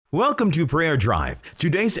Welcome to Prayer Drive.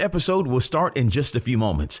 Today's episode will start in just a few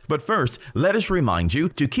moments. But first, let us remind you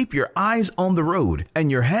to keep your eyes on the road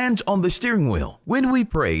and your hands on the steering wheel. When we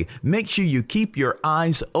pray, make sure you keep your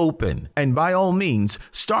eyes open. And by all means,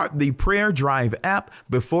 start the Prayer Drive app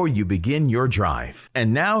before you begin your drive.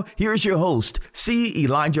 And now, here's your host, C.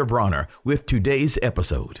 Elijah Bronner, with today's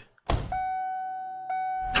episode.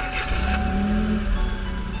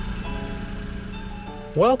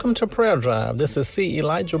 Welcome to Prayer Drive. This is C.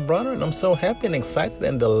 Elijah Bronner, and I'm so happy and excited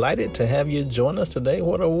and delighted to have you join us today.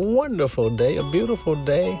 What a wonderful day, a beautiful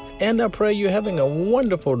day. And I pray you're having a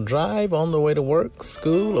wonderful drive on the way to work,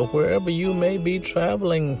 school, or wherever you may be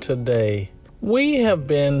traveling today. We have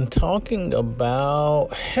been talking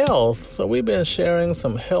about health, so we've been sharing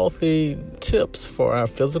some healthy tips for our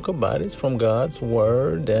physical bodies from God's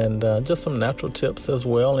Word and just some natural tips as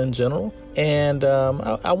well in general. And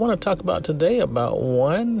I want to talk about today about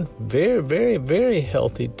one very, very, very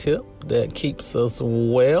healthy tip that keeps us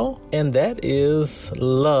well, and that is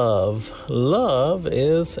love. Love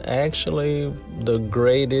is actually the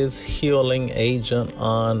greatest healing agent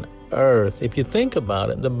on earth. If you think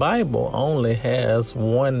about it, the Bible only has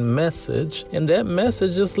one message, and that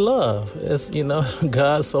message is love. It's,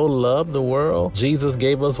 God so loved the world. Jesus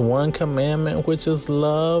gave us one commandment, which is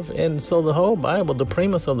love. And so the whole Bible, the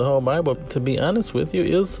premise of the whole Bible, to be honest with you,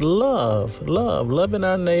 is love. Loving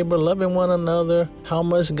our neighbor, loving one another, how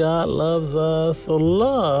much God loves us. So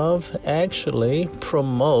love actually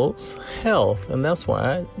promotes health. And that's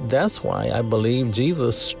why I believe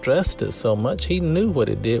Jesus stressed it so much. He knew what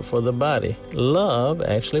it did for the body. Love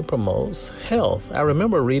actually promotes health. I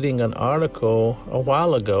remember reading an article a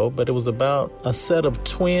while ago, but it was about a set of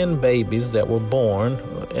twin babies that were born,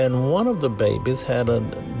 and one of the babies had a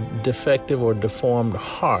defective or deformed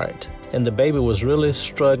heart. And the baby was really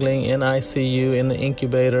struggling in ICU, in the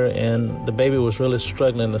incubator, and the baby was really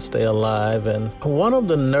struggling to stay alive. And one of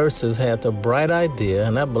the nurses had the bright idea,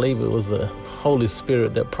 and I believe it was the Holy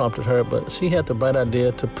Spirit that prompted her, but she had the bright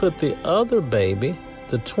idea to put the other baby,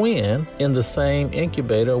 the twin, in the same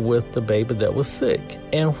incubator with the baby that was sick.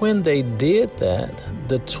 And when they did that,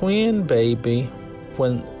 the twin baby,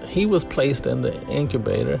 when he was placed in the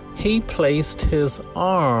incubator, he placed his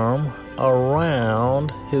arm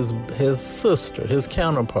around his sister, his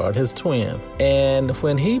counterpart, his twin. And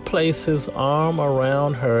when he placed his arm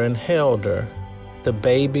around her and held her, the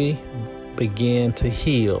baby began to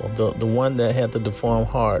heal. The one that had the deformed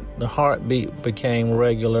heart, the heartbeat became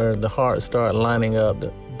regular, the heart started lining up,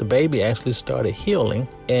 the baby actually started healing.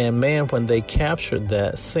 And man, when they captured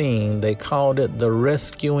that scene, they called it the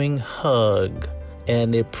rescuing hug.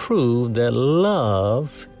 And it proved that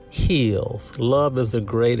love heals. Love is the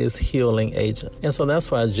greatest healing agent. And so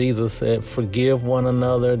that's why Jesus said, forgive one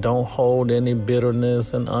another. Don't hold any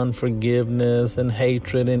bitterness and unforgiveness and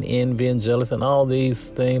hatred and envy and jealousy and all these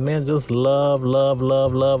things. Man, just love, love,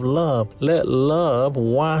 love, love, love. Let love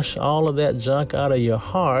wash all of that junk out of your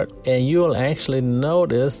heart, and you'll actually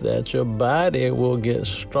notice that your body will get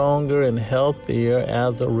stronger and healthier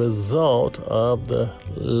as a result of the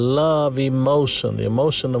love emotion. The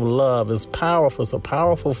emotion of love is powerful. It's a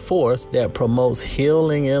powerful force that promotes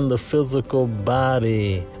healing in the physical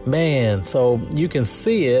body. Man, so you can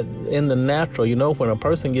see it in the natural. When a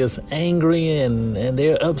person gets angry and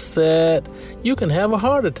they're upset, you can have a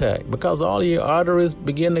heart attack because all your arteries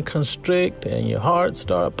begin to constrict and your heart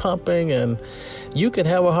start pumping, and you can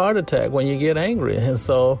have a heart attack when you get angry. And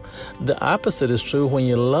so the opposite is true when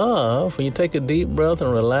you love. When you take a deep breath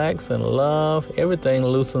and relax and love, everything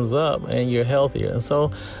loosens up and you're healthier. And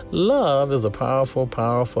so love is a powerful,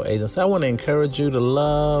 powerful agent. So I want to encourage you to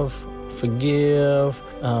love, forgive,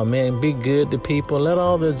 be good to people. Let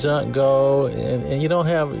all the junk go, and you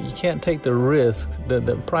can't take the risk.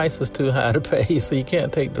 The price is too high to pay, so you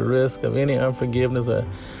can't take the risk of any unforgiveness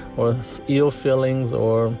or ill feelings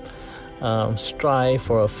or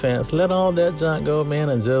strife or offense. Let all that junk go, man,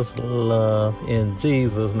 and just love in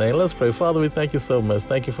Jesus' name. Let's pray. Father, we thank you so much.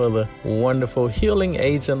 Thank you for the wonderful healing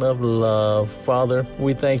agent of love. Father,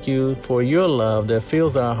 we thank you for your love that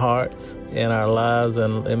fills our hearts and our lives,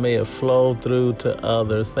 and may it flow through to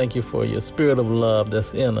others. Thank you for your spirit of love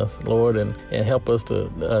that's in us, Lord, and help us to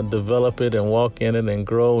develop it and walk in it and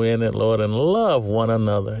grow in it, Lord, and love one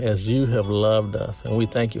another as you have loved us. And we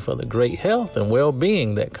thank you for the great health and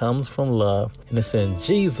well-being that comes from love. And it's in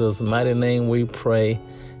Jesus' mighty name we pray.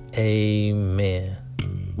 Amen.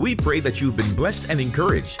 We pray that you've been blessed and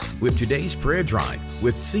encouraged with today's prayer drive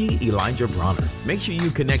with C. Elijah Bronner. Make sure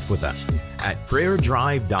you connect with us at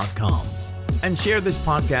prayerdrive.com and share this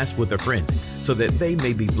podcast with a friend so that they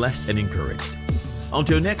may be blessed and encouraged.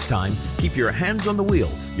 Until next time, keep your hands on the wheel,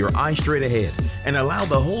 your eyes straight ahead, and allow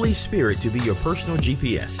the Holy Spirit to be your personal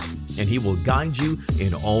GPS, and He will guide you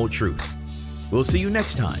in all truth. We'll see you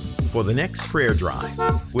next time for the next prayer drive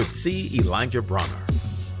with C. Elijah Bronner.